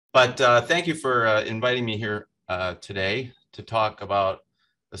But thank you for inviting me here today to talk about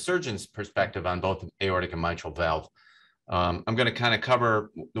the surgeon's perspective on both aortic and mitral valve. I'm going to kind of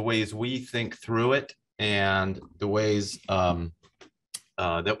cover the ways we think through it and the ways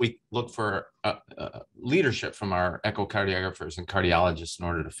that we look for leadership from our echocardiographers and cardiologists in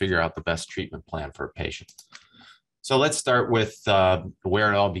order to figure out the best treatment plan for a patient. So let's start with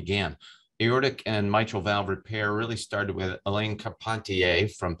where it all began. Aortic and mitral valve repair really started with Alain Carpentier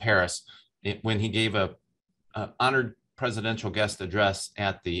from Paris when he gave a honored presidential guest address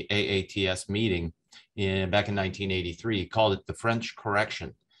at the AATS meeting back in 1983. He called it the French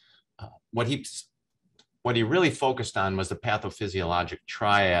correction. What he really focused on was the pathophysiologic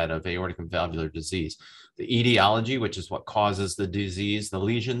triad of aortic and valvular disease. The etiology, which is what causes the disease, the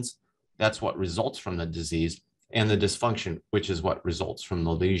lesions, that's what results from the disease, and the dysfunction, which is what results from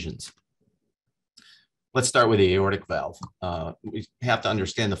the lesions. Let's start with the aortic valve. We have to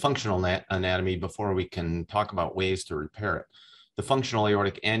understand the functional anatomy before we can talk about ways to repair it. The functional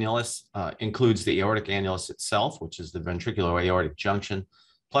aortic annulus includes the aortic annulus itself, which is the ventricular aortic junction,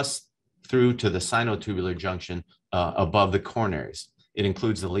 plus through to the sinotubular junction above the coronaries. It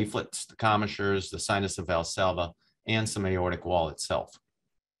includes the leaflets, the commissures, the sinus of Valsalva, and some aortic wall itself.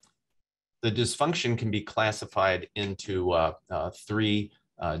 The dysfunction can be classified into three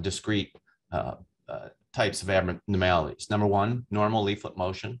discrete types of abnormalities. Number one, normal leaflet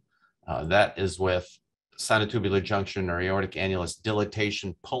motion. That is with sinotubular junction or aortic annulus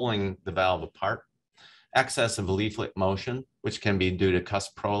dilatation pulling the valve apart. Excess of leaflet motion, which can be due to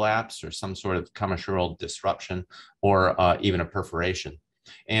cusp prolapse or some sort of commissural disruption or even a perforation.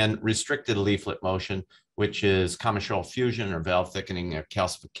 And restricted leaflet motion, which is commissural fusion or valve thickening or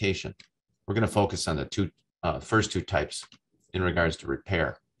calcification. We're going to focus on the first two types in regards to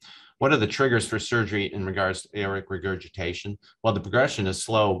repair. What are the triggers for surgery in regards to aortic regurgitation? Well, the progression is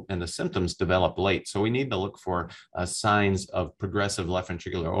slow and the symptoms develop late. So we need to look for signs of progressive left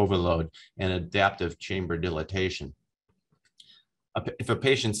ventricular overload and adaptive chamber dilatation. If a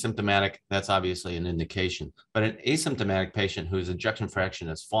patient's symptomatic, that's obviously an indication. But an asymptomatic patient whose ejection fraction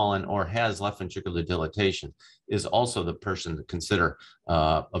has fallen or has left ventricular dilatation is also the person to consider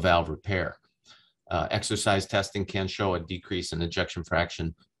a valve repair. Exercise testing can show a decrease in ejection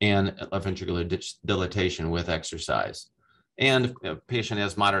fraction and left ventricular dilatation with exercise. And if a patient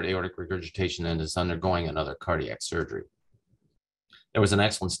has moderate aortic regurgitation and is undergoing another cardiac surgery. There was an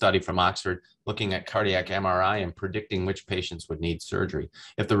excellent study from Oxford looking at cardiac MRI and predicting which patients would need surgery.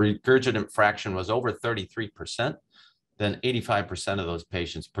 If the regurgitant fraction was over 33%, then 85% of those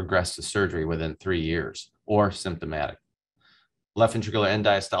patients progressed to surgery within 3 years or symptomatic. Left ventricular end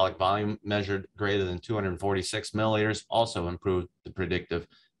diastolic volume measured greater than 246 milliliters also improved the predictive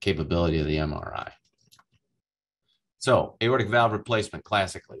capability of the MRI. So aortic valve replacement,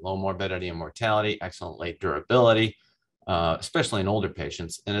 classically, low morbidity and mortality, excellent late durability, especially in older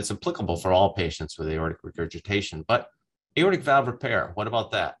patients. And it's applicable for all patients with aortic regurgitation. But aortic valve repair, what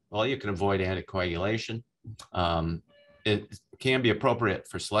about that? Well, you can avoid anticoagulation. It can be appropriate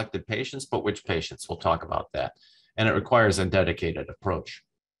for selected patients, but which patients? We'll talk about that. And it requires a dedicated approach.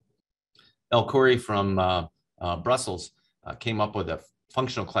 El Khoury from Brussels came up with a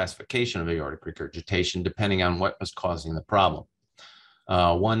functional classification of aortic regurgitation depending on what was causing the problem.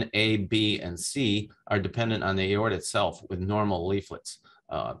 1A, B, and C are dependent on the aorta itself with normal leaflets.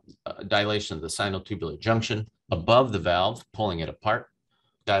 Dilation of the sinotubular junction above the valve, pulling it apart.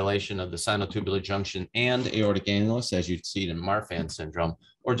 Dilation of the sinotubular junction and aortic annulus, as you'd see in Marfan syndrome,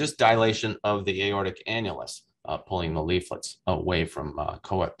 or just dilation of the aortic annulus, pulling the leaflets away from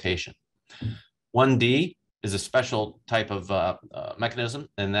coaptation. 1D is a special type of mechanism,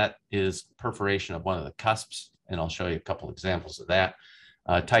 and that is perforation of one of the cusps, and I'll show you a couple examples of that.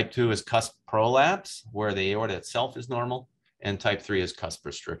 Type 2 is cusp prolapse, where the aorta itself is normal, and type 3 is cusp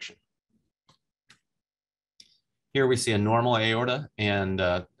restriction. Here we see a normal aorta and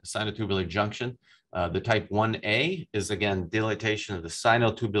sinotubular junction. The type 1A is, again, dilatation of the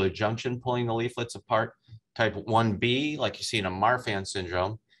sinotubular junction, pulling the leaflets apart. Type 1B, like you see in a Marfan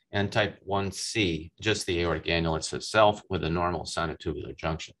syndrome, and type 1C, just the aortic annulus itself with a normal sinotubular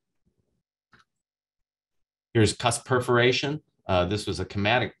junction. Here's cusp perforation. This was a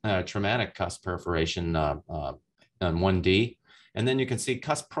traumatic cusp perforation on 1D. And then you can see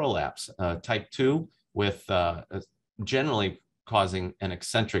cusp prolapse, type 2, with generally causing an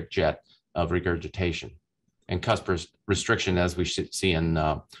eccentric jet of regurgitation. And cusp restriction, as we should see in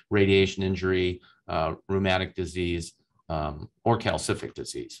radiation injury, rheumatic disease, or calcific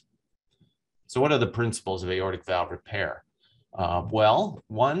disease. So what are the principles of aortic valve repair? Well,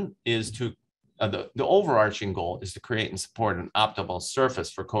 one is to the overarching goal is to create and support an optimal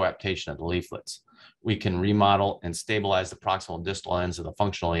surface for coaptation of the leaflets. We can remodel and stabilize the proximal and distal ends of the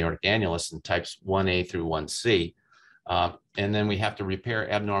functional aortic annulus in types 1A through 1C. And then we have to repair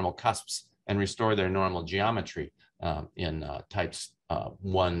abnormal cusps and restore their normal geometry in types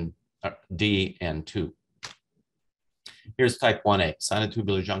 1D and 2. Here's type 1A,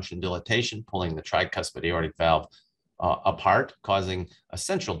 sinotubular junction dilatation, pulling the tricuspid aortic valve apart, causing a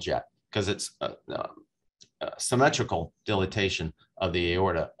central jet because it's symmetrical dilatation of the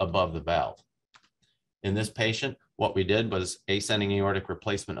aorta above the valve. In this patient, what we did was ascending aortic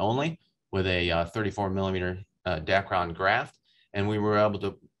replacement only with a 34 millimeter Dacron graft, and we were able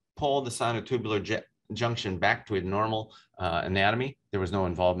to pull the sinotubular junction back to a normal anatomy. There was no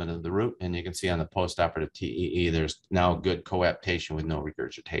involvement of the root, and you can see on the postoperative TEE, there's now good coaptation with no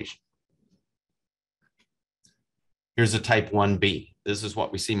regurgitation. Here's a type 1B. This is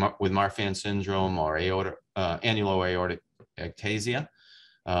what we see with Marfan syndrome or annuloaortic ectasia.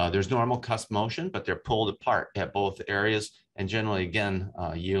 There's normal cusp motion, but they're pulled apart at both areas and generally, again,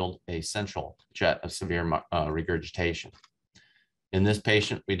 yield a central jet of severe regurgitation. In this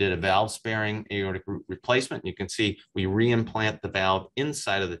patient, we did a valve-sparing aortic root replacement. You can see we reimplant the valve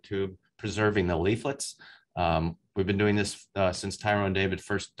inside of the tube, preserving the leaflets. We've been doing this since Tyrone David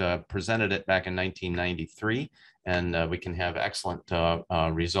first presented it back in 1993, and we can have excellent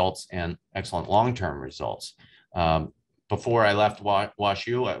results and excellent long-term results. Before I left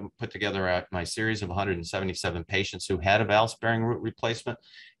WashU, I put together my series of 177 patients who had a valve-sparing root replacement,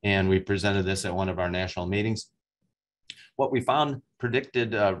 and we presented this at one of our national meetings. What we found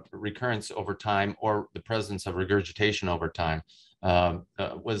predicted recurrence over time or the presence of regurgitation over time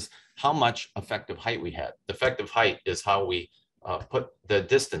was how much effective height we had. The effective height is how we put the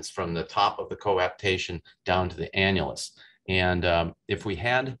distance from the top of the coaptation down to the annulus. And if we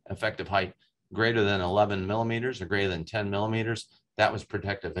had effective height greater than 11 millimeters or greater than 10 millimeters, that was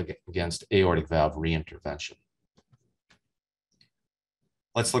protective against aortic valve reintervention.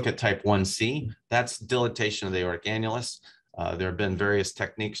 Let's look at type 1C. That's dilatation of the aortic annulus. There have been various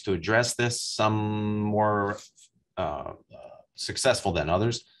techniques to address this, some more successful than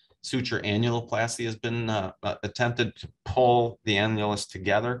others. Suture annuloplasty has been attempted to pull the annulus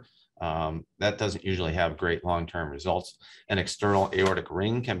together. That doesn't usually have great long-term results. An external aortic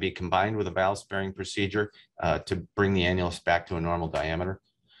ring can be combined with a valve-sparing procedure to bring the annulus back to a normal diameter.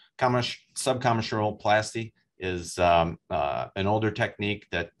 Subcommissuralplasty is an older technique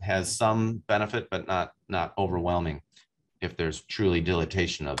that has some benefit, but not overwhelming if there's truly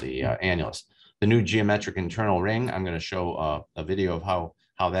dilatation of the annulus. The new geometric internal ring, I'm going to show a video of how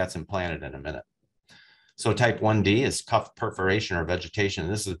that's implanted in a minute. So type 1D is cuff perforation or vegetation.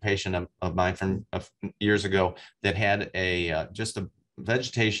 This is a patient of mine from years ago that had just a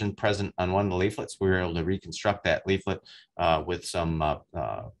vegetation present on one of the leaflets. We were able to reconstruct that leaflet with some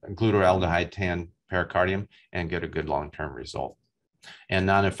glutaraldehyde tan pericardium and get a good long-term result. And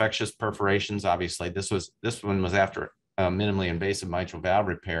non-infectious perforations, obviously, this one was after a minimally invasive mitral valve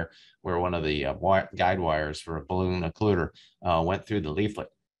repair where one of the guide wires for a balloon occluder went through the leaflet,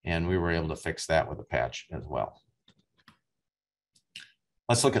 and we were able to fix that with a patch as well.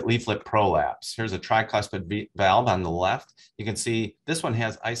 Let's look at leaflet prolapse. Here's a tricuspid valve on the left. You can see this one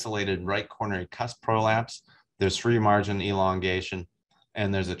has isolated right coronary cusp prolapse. There's free margin elongation,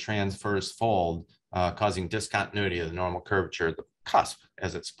 and there's a transverse fold causing discontinuity of the normal curvature of the cusp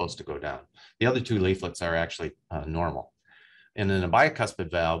as it's supposed to go down. The other two leaflets are actually normal. And in a bicuspid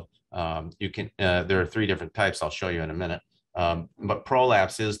valve, there are three different types I'll show you in a minute. But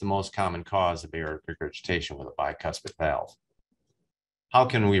prolapse is the most common cause of aortic regurgitation with a bicuspid valve. How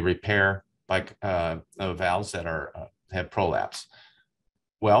can we repair valves that have prolapse?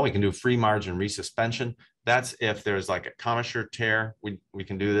 Well, we can do free margin resuspension. That's if there's like a commissure tear, we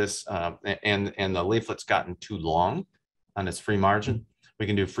can do this, and the leaflet's gotten too long on its free margin. We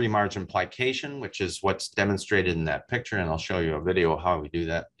can do free margin plication, which is what's demonstrated in that picture, and I'll show you a video of how we do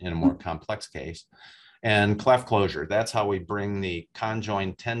that in a more complex case. And cleft closure, that's how we bring the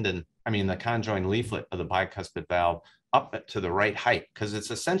conjoined the conjoined leaflet of the bicuspid valve up to the right height, because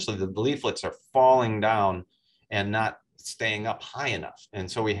it's essentially the leaflets are falling down and not staying up high enough. And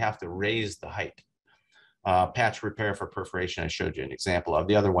so we have to raise the height. Patch repair for perforation, I showed you an example of.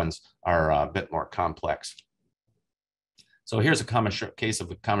 The other ones are a bit more complex. So here's a case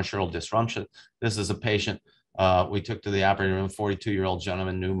of a commissural disruption. This is a patient we took to the operating room, 42-year-old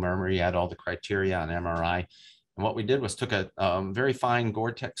gentleman, new murmur. He had all the criteria on MRI. And what we did was took a very fine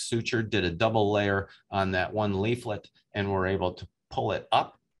Gore-Tex suture, did a double layer on that one leaflet, and were able to pull it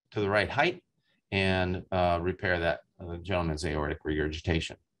up to the right height and repair that gentleman's aortic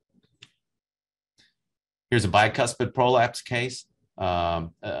regurgitation. Here's a bicuspid prolapse case.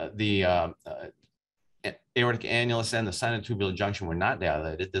 The aortic annulus and the sinotubular junction were not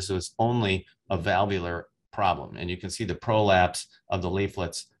dilated. This was only a valvular problem. And you can see the prolapse of the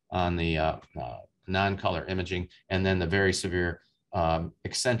leaflets on the non-color imaging, and then the very severe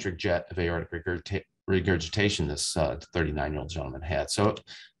eccentric jet of aortic regurgitation this 39-year-old gentleman had. So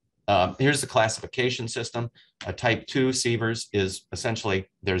here's the classification system. A type 2 Sievers is essentially,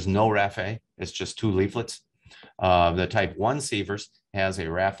 there's no raphe, it's just 2 leaflets. The type 1 Sievers has a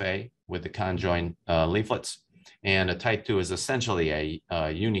raphe with the conjoined leaflets, and a type 2 is essentially a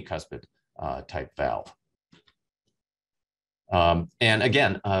unicuspid type valve. And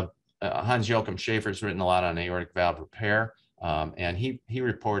again, Hans Joachim Schaefer's written a lot on aortic valve repair, and he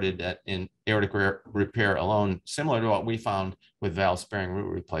reported that in aortic repair alone, similar to what we found with valve-sparing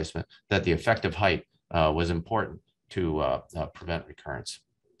root replacement, that the effective height was important to prevent recurrence.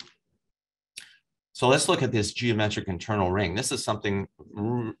 So let's look at this geometric internal ring. This is something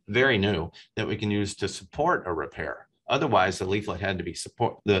very new that we can use to support a repair. Otherwise, the leaflet had to be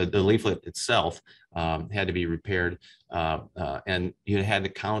the leaflet itself had to be repaired, and you had to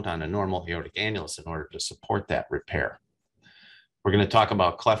count on a normal aortic annulus in order to support that repair. We're going to talk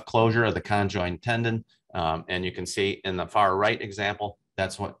about cleft closure of the conjoined tendon, and you can see in the far right example,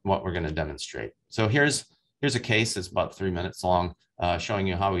 that's what we're going to demonstrate. So here's a case that's about 3 minutes long, showing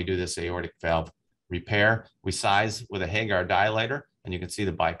you how we do this aortic valve repair. We size with a Hagar dilator, and you can see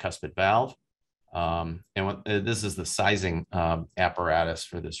the bicuspid valve. This is the sizing apparatus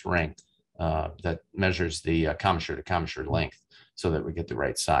for this ring that measures the commissure to commissure length so that we get the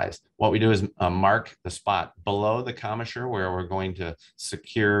right size. What we do is mark the spot below the commissure where we're going to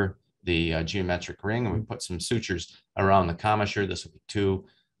secure the geometric ring, and we put some sutures around the commissure. This will be 2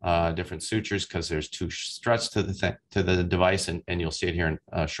 different sutures because there's 2 struts to the device, and you'll see it here in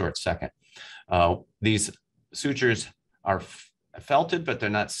a short second. These sutures are felted, but they're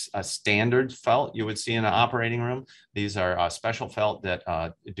not a standard felt you would see in an operating room. These are special felt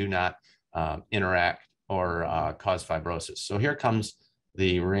that do not interact or cause fibrosis. So here comes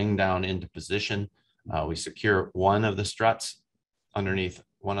the ring down into position. We secure one of the struts underneath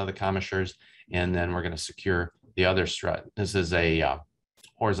one of the commissures, and then we're going to secure the other strut. This is a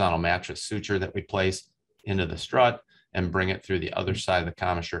horizontal mattress suture that we place into the strut and bring it through the other side of the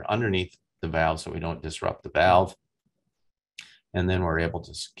commissure underneath the valve so we don't disrupt the valve. And then we're able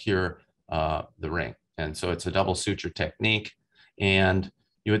to secure the ring. And so it's a double suture technique. And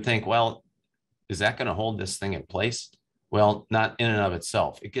you would think, well, is that going to hold this thing in place? Well, not in and of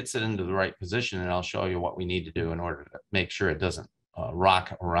itself. It gets it into the right position, and I'll show you what we need to do in order to make sure it doesn't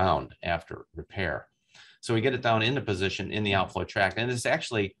rock around after repair. So we get it down into position in the outflow tract, and it's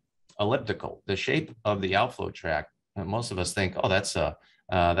actually elliptical. The shape of the outflow tract, most of us think, oh, that's a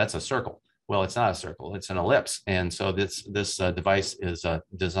circle. Well, it's not a circle, it's an ellipse. And so this device is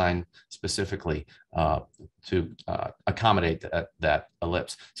designed specifically to accommodate that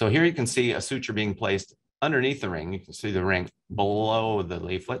ellipse. So here you can see a suture being placed underneath the ring. You can see the ring below the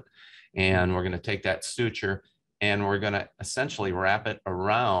leaflet. And we're going to take that suture and we're going to essentially wrap it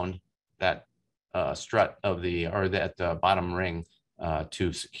around that strut of that bottom ring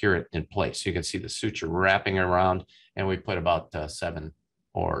to secure it in place. So you can see the suture wrapping around, and we put about 7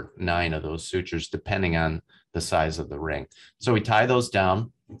 or 9 of those sutures, depending on the size of the ring. So we tie those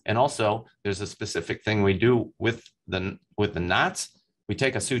down. And also there's a specific thing we do with the knots. We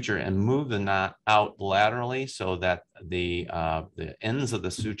take a suture and move the knot out laterally so that the ends of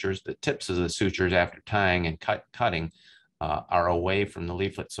the sutures, the tips of the sutures after tying and cutting are away from the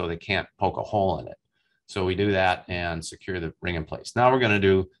leaflet so they can't poke a hole in it. So we do that and secure the ring in place. Now we're going to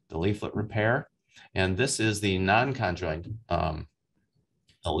do the leaflet repair. And this is the non-conjoined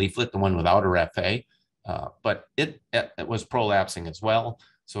a leaflet, the one without a raphe, but it was prolapsing as well.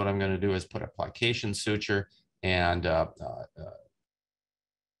 So what I'm going to do is put a plication suture and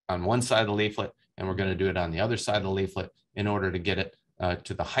on one side of the leaflet, and we're going to do it on the other side of the leaflet in order to get it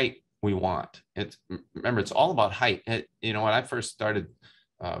to the height we want. Remember, it's all about height. When I first started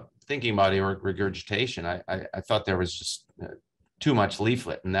thinking about aortic regurgitation, I thought there was just too much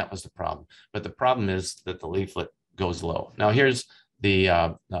leaflet, and that was the problem. But the problem is that the leaflet goes low. Now here's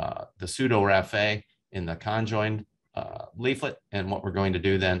the pseudo raphe in the conjoined leaflet, and what we're going to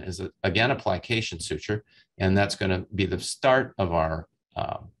do then is again a plication suture, and that's going to be the start of our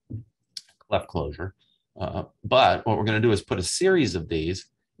cleft closure. But what we're going to do is put a series of these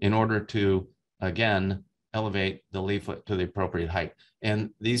in order to again elevate the leaflet to the appropriate height. And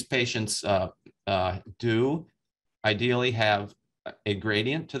these patients do ideally have a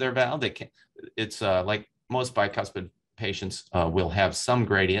gradient to their valve. It's like most bicuspid patients will have some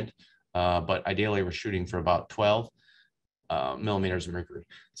gradient. but ideally we're shooting for about 12 millimeters of mercury.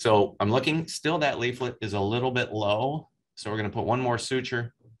 So I'm looking, still that leaflet is a little bit low. So we're going to put one more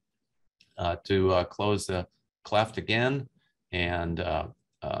suture to close the cleft again and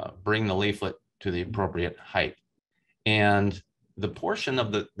bring the leaflet to the appropriate height. And the portion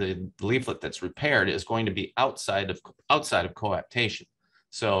of the leaflet that's repaired is going to be outside of coaptation.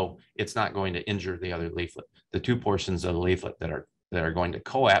 So it's not going to injure the other leaflet. The two portions of the leaflet that are going to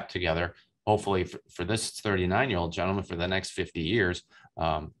coapt together, hopefully for this 39-year-old gentleman for the next 50 years,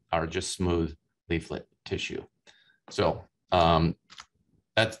 are just smooth leaflet tissue. So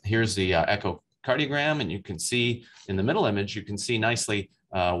here's the echocardiogram, and you can see in the middle image, you can see nicely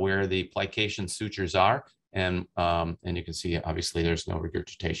where the plication sutures are, and you can see obviously there's no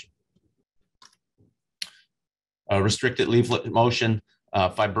regurgitation. Restricted leaflet motion,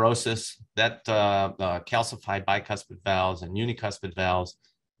 fibrosis, that calcified bicuspid valves and unicuspid valves,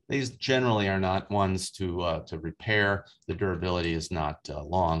 these generally are not ones to repair. The durability is not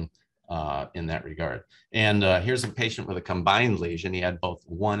long in that regard. And here's a patient with a combined lesion. He had both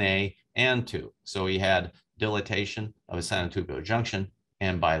 1A and 2. So he had dilatation of a sinotubular junction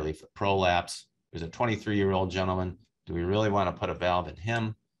and bileaflet prolapse. There's a 23-year-old gentleman. Do we really want to put a valve in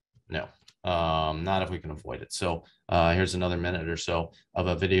him? No, not if we can avoid it. So here's another minute or so of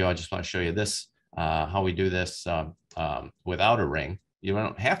a video. I just want to show you this, how we do this without a ring. You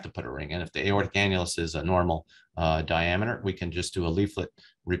don't have to put a ring in. If the aortic annulus is a normal diameter, we can just do a leaflet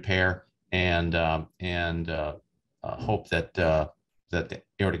repair and hope that that the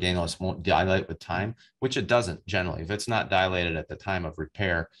aortic annulus won't dilate with time, which it doesn't generally. If it's not dilated at the time of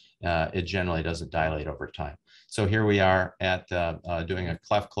repair, it generally doesn't dilate over time. So here we are at doing a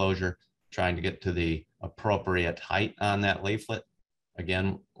cleft closure, trying to get to the appropriate height on that leaflet,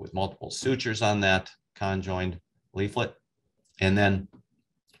 again with multiple sutures on that conjoined leaflet. And then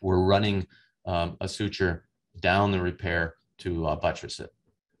we're running a suture down the repair to buttress it.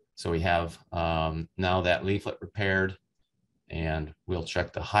 So we have now that leaflet repaired, and we'll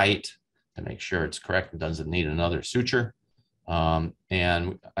check the height to make sure it's correct and doesn't need another suture. And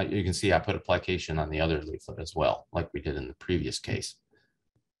you can see I put a plication on the other leaflet as well, like we did in the previous case.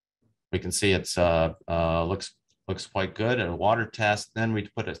 We can see it's looks quite good at a water test. Then we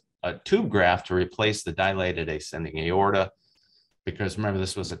put a tube graft to replace the dilated ascending aorta, because remember,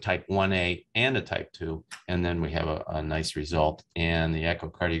 this was a type 1A and a type 2, and then we have a nice result. And the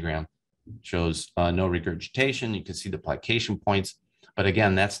echocardiogram shows no regurgitation. You can see the plication points, but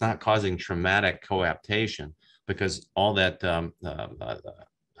again, that's not causing traumatic coaptation, because all that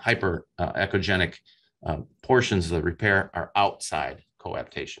hyper echogenic portions of the repair are outside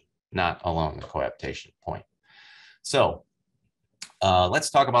coaptation, not along the coaptation point. So let's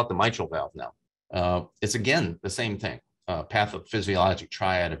talk about the mitral valve now. It's again the same thing. Pathophysiologic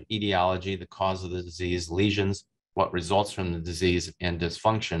triad of etiology, the cause of the disease, lesions, what results from the disease, and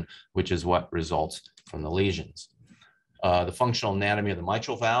dysfunction, which is what results from the lesions. The functional anatomy of the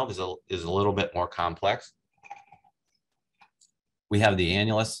mitral valve is a little bit more complex. We have the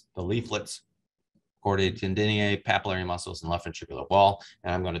annulus, the leaflets, chordae tendineae, papillary muscles, and left ventricular wall.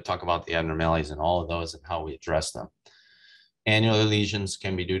 And I'm going to talk about the abnormalities in all of those and how we address them. Annular lesions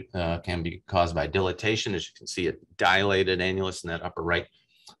can be caused by dilatation, as you can see, a dilated annulus in that upper right,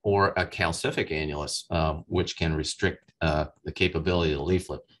 or a calcific annulus, which can restrict the capability of the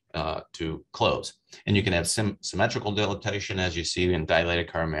leaflet to close. And you can have symmetrical dilatation, as you see in dilated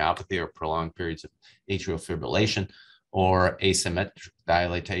cardiomyopathy or prolonged periods of atrial fibrillation, or asymmetric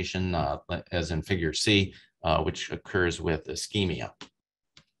dilatation, as in figure C, which occurs with ischemia.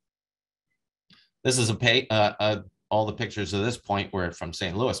 This is all the pictures of this point were from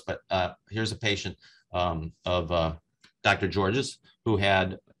St. Louis, but here's a patient of Dr. George's who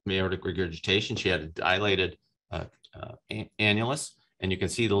had aortic regurgitation. She had a dilated annulus, and you can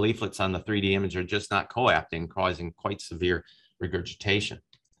see the leaflets on the 3D image are just not coapting, causing quite severe regurgitation.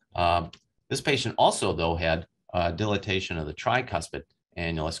 This patient also, though, had dilatation of the tricuspid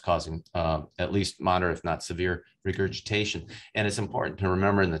annulus, causing at least moderate, if not severe, regurgitation. And it's important to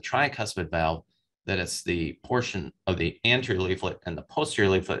remember in the tricuspid valve that it's the portion of the anterior leaflet and the posterior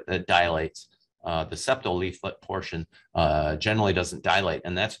leaflet that dilates. The septal leaflet portion generally doesn't dilate,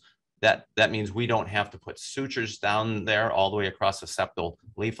 and that means we don't have to put sutures down there all the way across the septal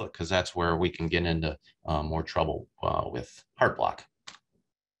leaflet, because that's where we can get into more trouble with heart block.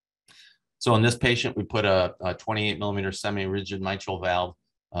 So in this patient, we put a 28 millimeter semi-rigid mitral valve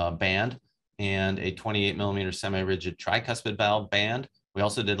band and a 28 millimeter semi-rigid tricuspid valve band. We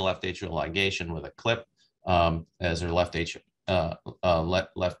also did a left atrial ligation with a clip, as our left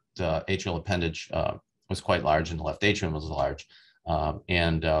atrial appendage was quite large and the left atrium was large.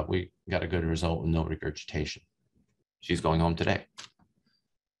 We got a good result with no regurgitation. She's going home today.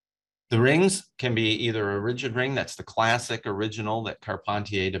 The rings can be either a rigid ring, that's the classic original that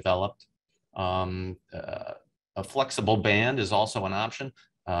Carpentier developed. A flexible band is also an option.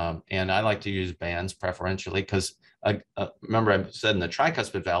 And I like to use bands preferentially because remember I said in the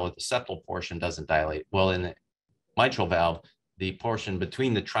tricuspid valve, the septal portion doesn't dilate. Well, in the mitral valve, the portion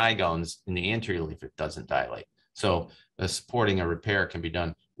between the trigones in the anterior leaflet doesn't dilate. So supporting a repair can be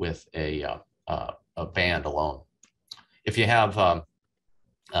done with a band alone. If you have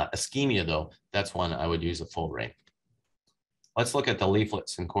ischemia, though, that's one I would use a full ring. Let's look at the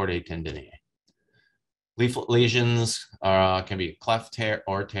leaflets and chordae tendineae. Leaflet lesions can be cleft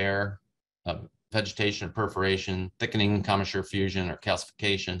or tear, vegetation or perforation, thickening, commissure fusion, or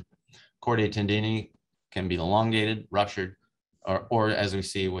calcification. Chordae tendineae can be elongated, ruptured, or as we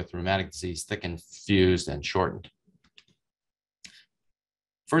see with rheumatic disease, thickened, fused, and shortened.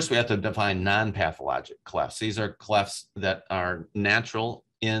 First, we have to define non-pathologic clefts. These are clefts that are natural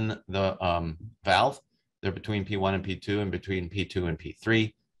in the valve. They're between P1 and P2 and between P2 and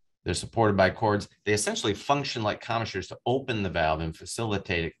P3. They're supported by cords. They essentially function like commissures to open the valve and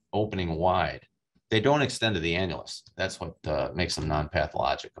facilitate it opening wide. They don't extend to the annulus. That's what makes them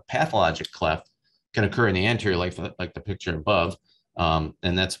non-pathologic. A pathologic cleft can occur in the anterior leaflet, like the picture above,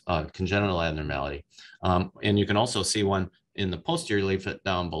 and that's a congenital abnormality. And you can also see one in the posterior leaflet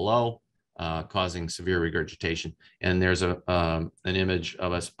down below, causing severe regurgitation. And there's an image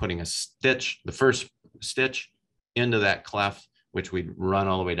of us putting a stitch, the first stitch, into that cleft, which we'd run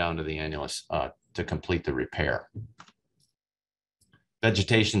all the way down to the annulus to complete the repair.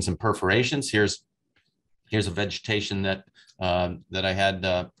 Vegetations and perforations. Here's a vegetation that I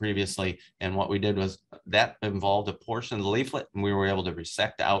had previously, and what we did was that involved a portion of the leaflet, and we were able to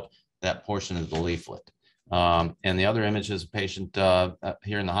resect out that portion of the leaflet. And the other image is a patient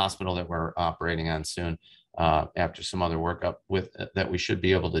here in the hospital that we're operating on soon after some other workup that we should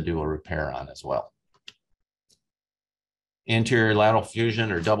be able to do a repair on as well. Anterior lateral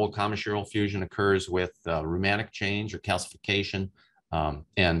fusion or double commissural fusion occurs with rheumatic change or calcification,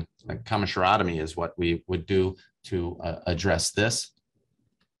 and commissurotomy is what we would do to address this.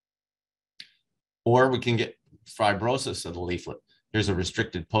 Or we can get fibrosis of the leaflet. Here's a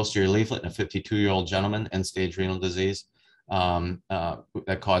restricted posterior leaflet in a 52-year-old gentleman, end-stage renal disease,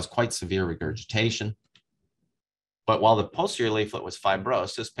 that caused quite severe regurgitation. But while the posterior leaflet was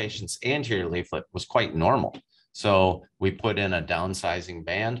fibrosed, this patient's anterior leaflet was quite normal. So we put in a downsizing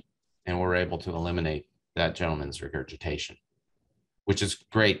band, and we're able to eliminate that gentleman's regurgitation, which is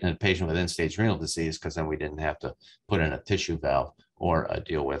great in a patient with end-stage renal disease, because then we didn't have to put in a tissue valve or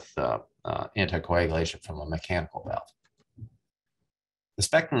deal with anticoagulation from a mechanical valve. The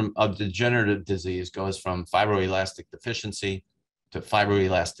spectrum of degenerative disease goes from fibroelastic deficiency to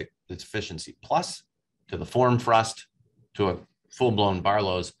fibroelastic deficiency plus, to the form thrust, to a full-blown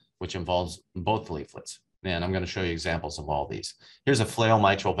Barlow's, which involves both leaflets. And I'm going to show you examples of all these. Here's a flail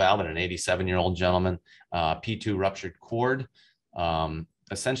mitral valve in an 87-year-old gentleman, P2 ruptured cord.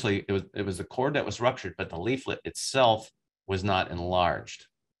 Essentially, it was the cord that was ruptured, but the leaflet itself was not enlarged.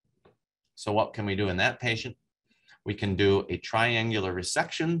 So what can we do in that patient? We can do a triangular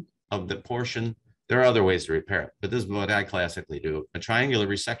resection of the portion. There are other ways to repair it, but this is what I classically do. A triangular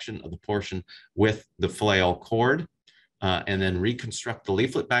resection of the portion with the flail cord, and then reconstruct the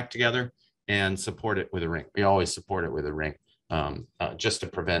leaflet back together and support it with a ring. We always support it with a ring, just to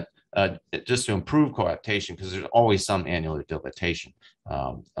prevent, just to improve coaptation, because there's always some annular dilatation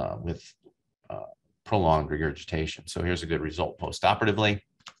with prolonged regurgitation. So here's a good result postoperatively.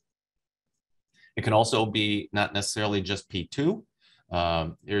 It can also be not necessarily just P2.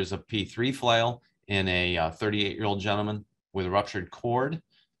 Here's a P3 flail in a 38-year-old gentleman with a ruptured cord,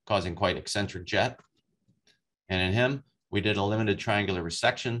 causing quite eccentric jet. And in him, we did a limited triangular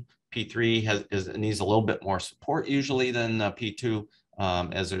resection. P3 needs a little bit more support usually than P2,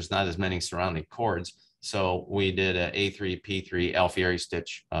 as there's not as many surrounding cords. So we did a A3, P3 Alfieri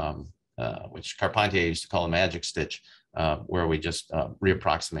stitch, which Carpentier used to call a magic stitch, where we just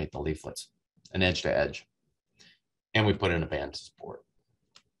reapproximate the leaflets, an edge to edge. And we put in a band to support.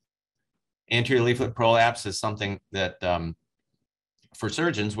 Anterior leaflet prolapse is something that for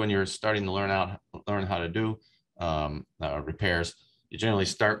surgeons, when you're starting to learn how to do repairs, you generally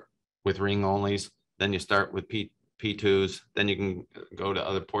start with ring onlys, then you start with P2s, then you can go to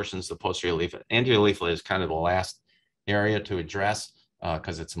other portions of the posterior leaflet. Anterior leaflet is kind of the last area to address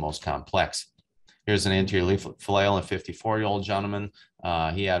because it's the most complex. Here's an anterior leaflet flail in a 54-year-old gentleman.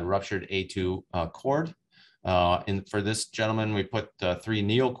 He had ruptured A2 cord. For this gentleman, we put 3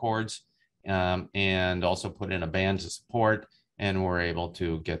 neocords and also put in a band to support. and we're able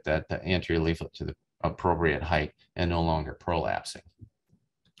to get that anterior leaflet to the appropriate height and no longer prolapsing.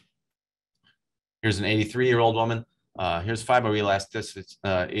 Here's an 83-year-old woman. Here's fibroelastic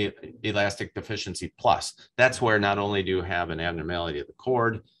deficiency plus. That's where not only do you have an abnormality of the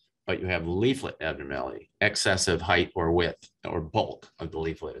cord, but you have leaflet abnormality, excessive height or width or bulk of the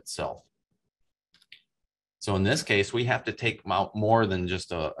leaflet itself. So in this case, we have to take out more than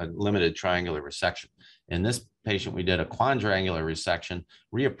just a limited triangular resection. In this patient, we did a quadrangular resection,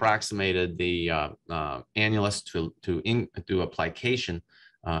 reapproximated the annulus to do application,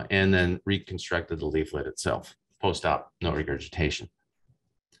 and then reconstructed the leaflet itself. Post-op, no regurgitation.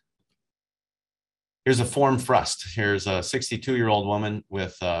 Here's a form thrust. Here's a 62-year-old woman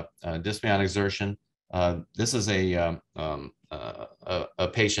with dyspnea on exertion. This is a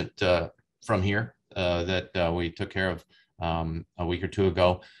patient from here that we took care of a week or two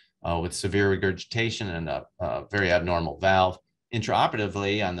ago with severe regurgitation and a very abnormal valve.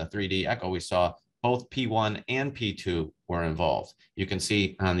 Intraoperatively on the 3D echo, we saw both P1 and P2 were involved. You can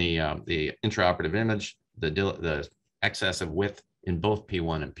see on the intraoperative image the excess of width in both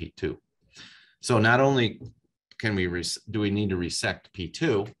P1 and P2. So not only can we do we need to resect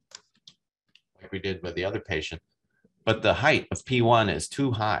P2 like we did with the other patient, but the height of P1 is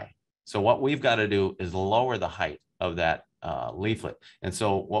too high. So what we've got to do is lower the height of that leaflet. And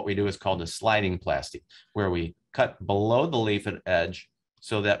so what we do is called a sliding plasty, where we cut below the leaflet edge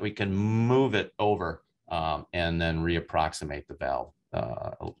so that we can move it over and then reapproximate the valve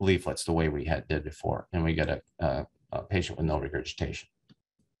leaflets the way we did before. And we get a patient with no regurgitation.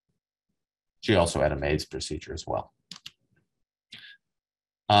 She also had a MAIDS procedure as well.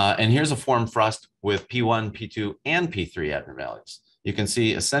 And here's a form thrust with P1, P2, and P3 abnormalities. You can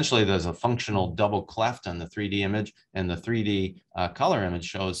see essentially there's a functional double cleft on the 3D image, and the 3D color image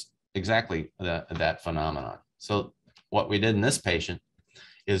shows exactly that phenomenon. So what we did in this patient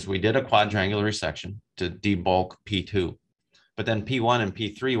is we did a quadrangular resection to debulk P2, but then P1 and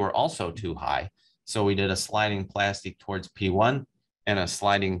P3 were also too high. So we did a sliding plasty towards P1 and a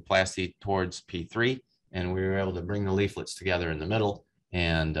sliding plasty towards P3, and we were able to bring the leaflets together in the middle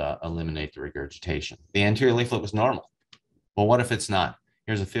and eliminate the regurgitation. The anterior leaflet was normal. Well, what if it's not?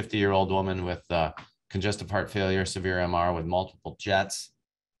 Here's a 50-year-old woman with congestive heart failure, severe MR with multiple jets.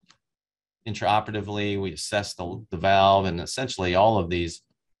 Intraoperatively, we assessed the valve, and essentially all of these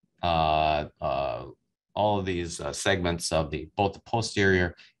segments of both the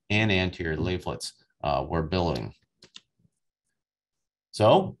posterior and anterior leaflets were billowing.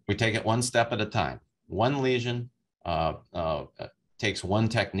 So we take it one step at a time. One lesion takes one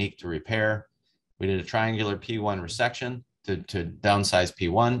technique to repair. We did a triangular P1 resection to downsize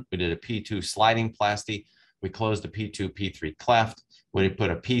P1. We did a P2 sliding plasty. We closed the P2, P3 cleft. We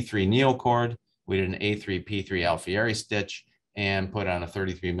put a P3 neocord. We did an A3, P3 Alfieri stitch and put on a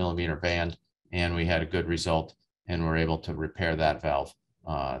 33-millimeter band. And we had a good result and were able to repair that valve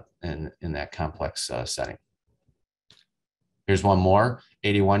in that complex setting. Here's one more,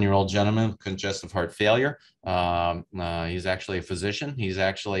 81-year-old gentleman with congestive heart failure. He's actually a physician. He's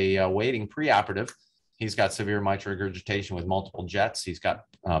actually waiting preoperative. He's got severe mitral regurgitation with multiple jets. He's got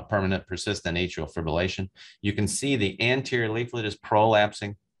permanent persistent atrial fibrillation. You can see the anterior leaflet is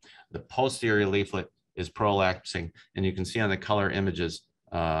prolapsing. The posterior leaflet is prolapsing. And you can see on the color images,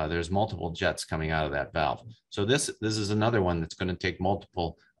 there's multiple jets coming out of that valve. So this is another one that's going to take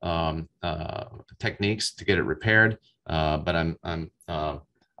multiple techniques to get it repaired. But I'm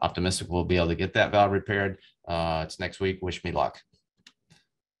optimistic we'll be able to get that valve repaired. It's next week. Wish me luck.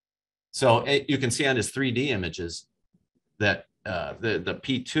 So you can see on his 3D images that the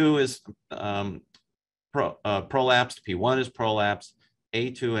P2 is prolapsed, P1 is prolapsed,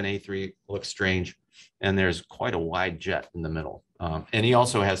 A2 and A3 look strange, and there's quite a wide jet in the middle. And he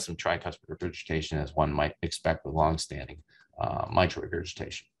also has some tricuspid regurgitation, as one might expect with longstanding mitral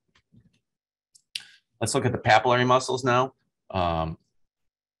regurgitation. Let's look at the papillary muscles now.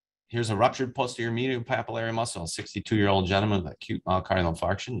 Here's a ruptured posterior medial papillary muscle, a 62-year-old gentleman with acute myocardial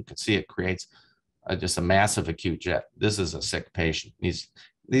infarction. You can see it creates just a massive acute jet. This is a sick patient. These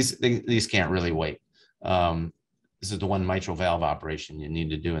can't really wait. This is the one mitral valve operation you need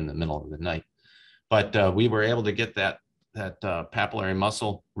to do in the middle of the night. But we were able to get that papillary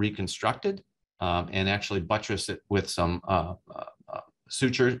muscle reconstructed and actually buttress it with some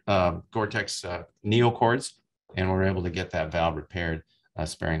suture Gore-Tex neocords, and we're able to get that valve repaired,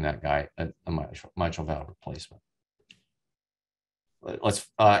 sparing that guy a mitral valve replacement. Let's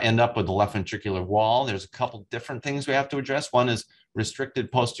end up with the left ventricular wall. There's a couple different things we have to address. One is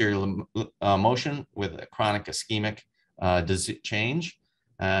restricted posterior motion with a chronic ischemic change.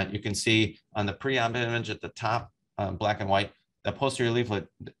 You can see on the pre-op image at the top, black and white, that posterior leaflet,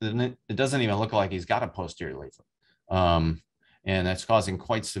 it doesn't even look like he's got a posterior leaflet. And that's causing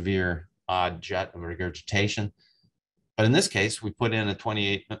quite severe odd jet of regurgitation. But in this case, we put in a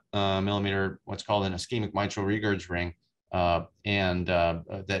 28 millimeter, what's called an ischemic mitral regurg ring,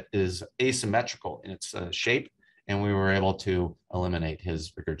 that is asymmetrical in its shape, and we were able to eliminate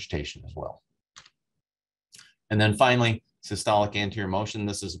his regurgitation as well. And then finally, systolic anterior motion.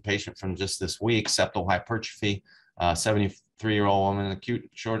 This is a patient from just this week, septal hypertrophy, 73-year-old woman, acute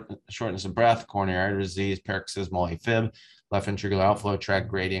shortness of breath, coronary artery disease, paroxysmal AFib, left ventricular outflow tract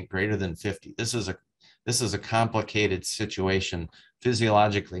gradient greater than 50. This is a complicated situation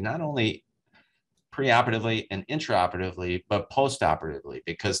physiologically, not only preoperatively and intraoperatively, but postoperatively,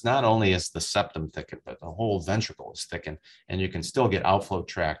 because not only is the septum thickened, but the whole ventricle is thickened, and you can still get outflow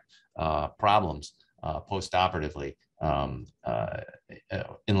tract problems postoperatively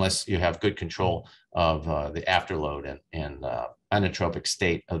unless you have good control of the afterload and inotropic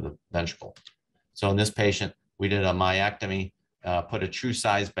state of the ventricle. So in this patient, we did a myectomy, put a true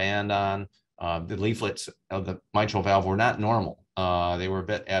size band on. The leaflets of the mitral valve were not normal. They were a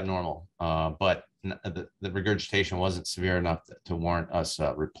bit abnormal, but the regurgitation wasn't severe enough to warrant us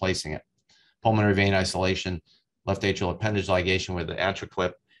replacing it. Pulmonary vein isolation, left atrial appendage ligation with the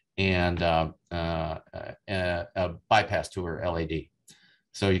AtriClip, and a bypass to her LAD.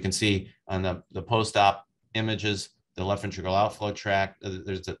 So you can see on the post-op images, the left ventricular outflow tract,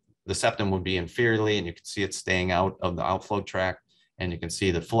 the septum would be inferiorly, and you can see it staying out of the outflow tract. And you can see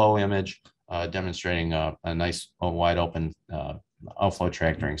the flow image demonstrating a nice wide open outflow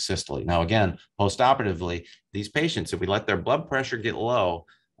tract during systole. Now, again, postoperatively, these patients, if we let their blood pressure get low,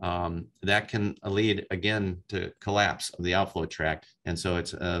 that can lead again to collapse of the outflow tract. And so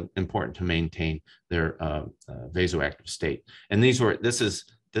it's important to maintain their vasoactive state. And this is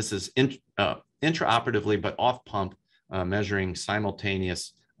intraoperatively, but off pump, measuring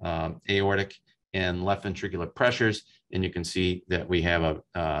simultaneous aortic and left ventricular pressures. And you can see that we have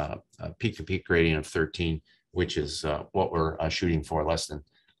a peak-to-peak gradient of 13, which is what we're shooting for, less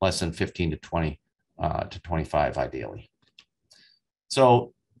than 15 to 20 to 25 ideally.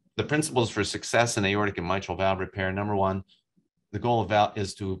 So the principles for success in aortic and mitral valve repair: number one, the goal of valve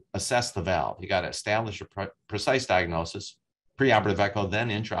is to assess the valve. You got to establish a precise diagnosis, preoperative echo, then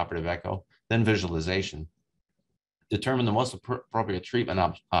intraoperative echo, then visualization. Determine the most appropriate treatment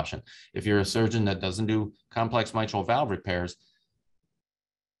option. If you're a surgeon that doesn't do complex mitral valve repairs,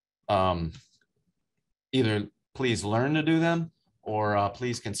 either please learn to do them, or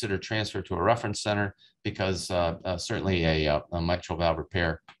please consider transfer to a reference center, because certainly a mitral valve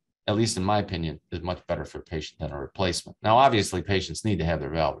repair, at least in my opinion, is much better for a patient than a replacement. Now, obviously, patients need to have their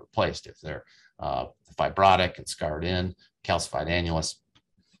valve replaced if they're fibrotic and scarred in, calcified annulus.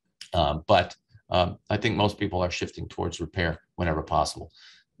 But I think most people are shifting towards repair whenever possible.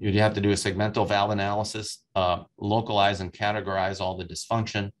 You have to do a segmental valve analysis, localize and categorize all the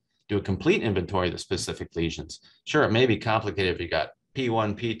dysfunction, do a complete inventory of the specific lesions. Sure, it may be complicated if you got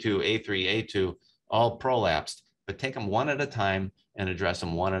P1, P2, A3, A2, all prolapsed, but take them one at a time and address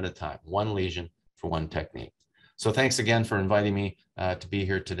them one at a time, one lesion for one technique. So thanks again for inviting me to be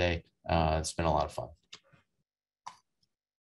here today. It's been a lot of fun.